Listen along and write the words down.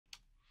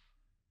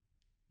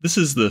This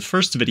is the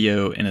first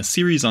video in a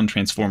series on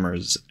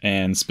transformers,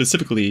 and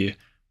specifically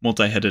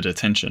multi-headed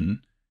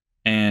attention.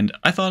 And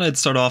I thought I'd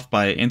start off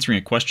by answering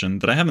a question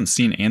that I haven't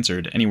seen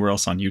answered anywhere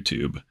else on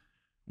YouTube,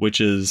 which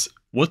is,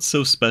 what's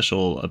so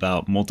special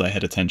about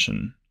multi-head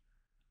attention?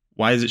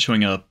 Why is it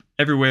showing up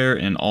everywhere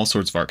in all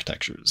sorts of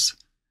architectures?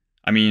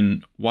 I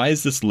mean, why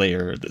is this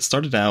layer that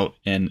started out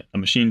in a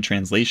machine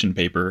translation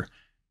paper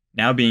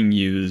now being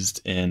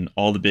used in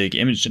all the big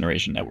image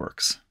generation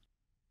networks?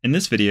 In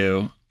this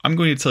video, I'm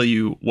going to tell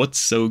you what's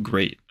so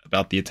great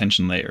about the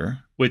attention layer,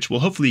 which will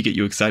hopefully get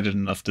you excited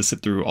enough to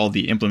sit through all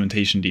the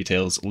implementation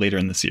details later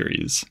in the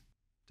series.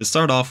 To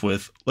start off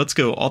with, let's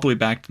go all the way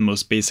back to the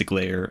most basic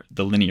layer,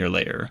 the linear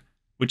layer,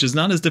 which is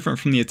not as different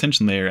from the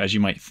attention layer as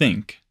you might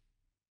think.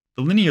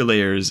 The linear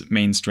layer's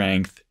main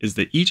strength is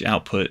that each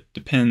output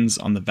depends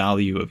on the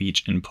value of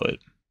each input.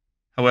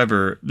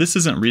 However, this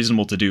isn't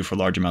reasonable to do for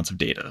large amounts of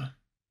data.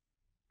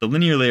 The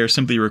linear layer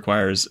simply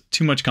requires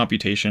too much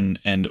computation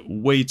and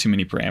way too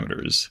many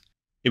parameters.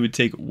 It would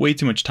take way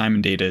too much time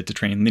and data to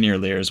train linear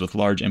layers with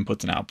large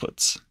inputs and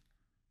outputs.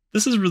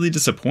 This is really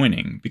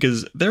disappointing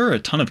because there are a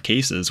ton of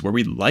cases where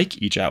we'd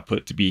like each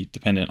output to be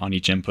dependent on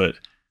each input,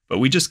 but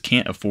we just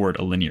can't afford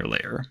a linear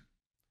layer.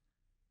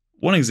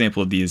 One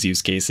example of these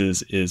use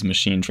cases is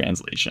machine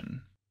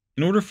translation.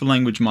 In order for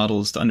language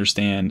models to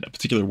understand a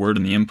particular word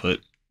in the input,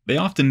 they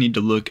often need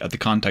to look at the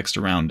context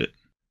around it.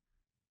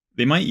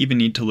 They might even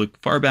need to look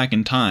far back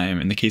in time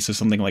in the case of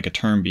something like a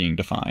term being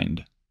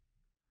defined.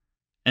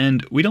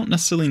 And we don't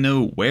necessarily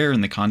know where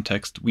in the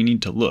context we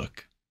need to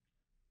look.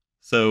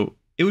 So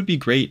it would be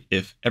great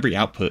if every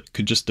output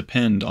could just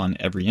depend on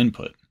every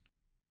input.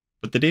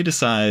 But the data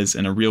size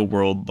in a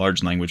real-world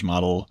large language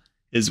model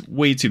is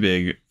way too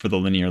big for the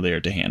linear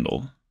layer to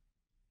handle.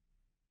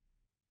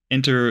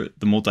 Enter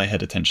the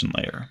multi-head attention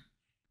layer.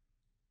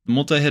 The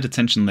multi-head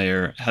attention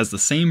layer has the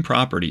same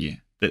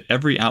property that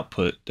every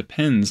output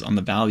depends on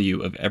the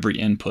value of every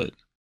input.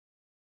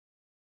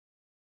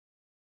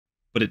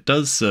 But it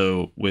does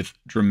so with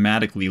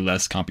dramatically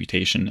less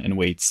computation and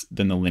weights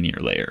than the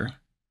linear layer.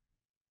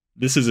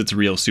 This is its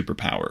real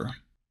superpower.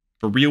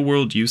 For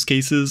real-world use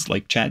cases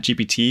like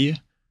ChatGPT,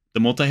 the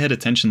multi-head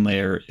attention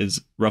layer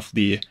is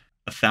roughly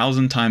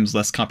 1,000 times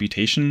less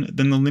computation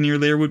than the linear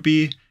layer would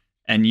be,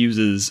 and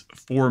uses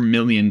 4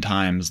 million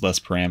times less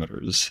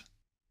parameters.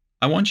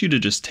 I want you to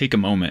just take a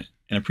moment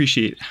and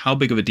appreciate how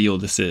big of a deal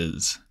this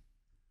is.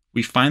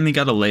 We finally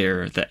got a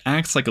layer that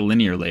acts like a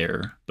linear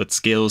layer, but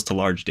scales to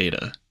large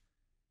data.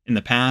 In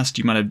the past,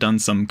 you might have done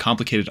some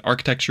complicated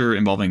architecture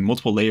involving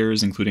multiple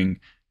layers, including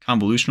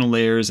convolutional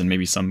layers and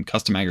maybe some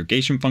custom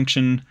aggregation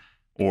function,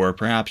 or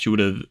perhaps you would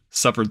have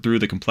suffered through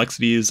the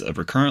complexities of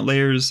recurrent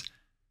layers,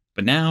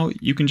 but now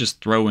you can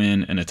just throw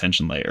in an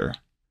attention layer.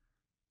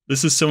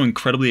 This is so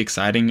incredibly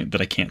exciting that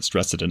I can't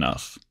stress it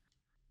enough.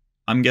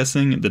 I'm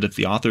guessing that if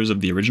the authors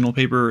of the original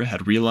paper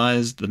had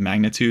realized the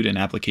magnitude and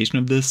application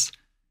of this,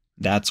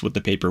 that's what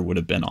the paper would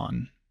have been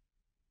on.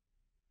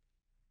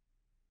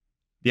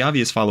 The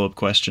obvious follow-up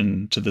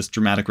question to this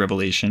dramatic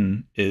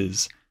revelation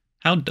is,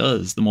 how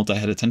does the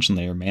multi-head attention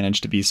layer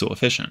manage to be so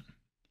efficient?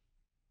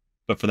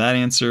 But for that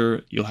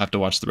answer, you'll have to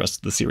watch the rest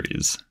of the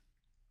series.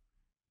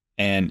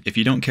 And if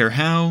you don't care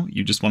how,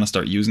 you just want to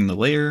start using the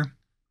layer,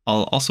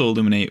 I'll also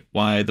illuminate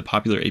why the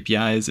popular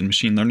APIs and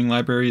machine learning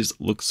libraries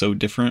look so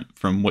different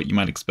from what you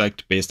might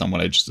expect based on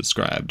what I just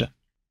described.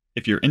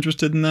 If you're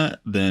interested in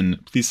that, then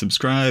please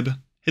subscribe,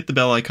 hit the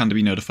bell icon to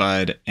be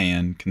notified,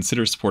 and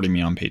consider supporting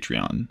me on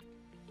Patreon.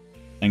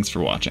 Thanks for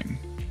watching.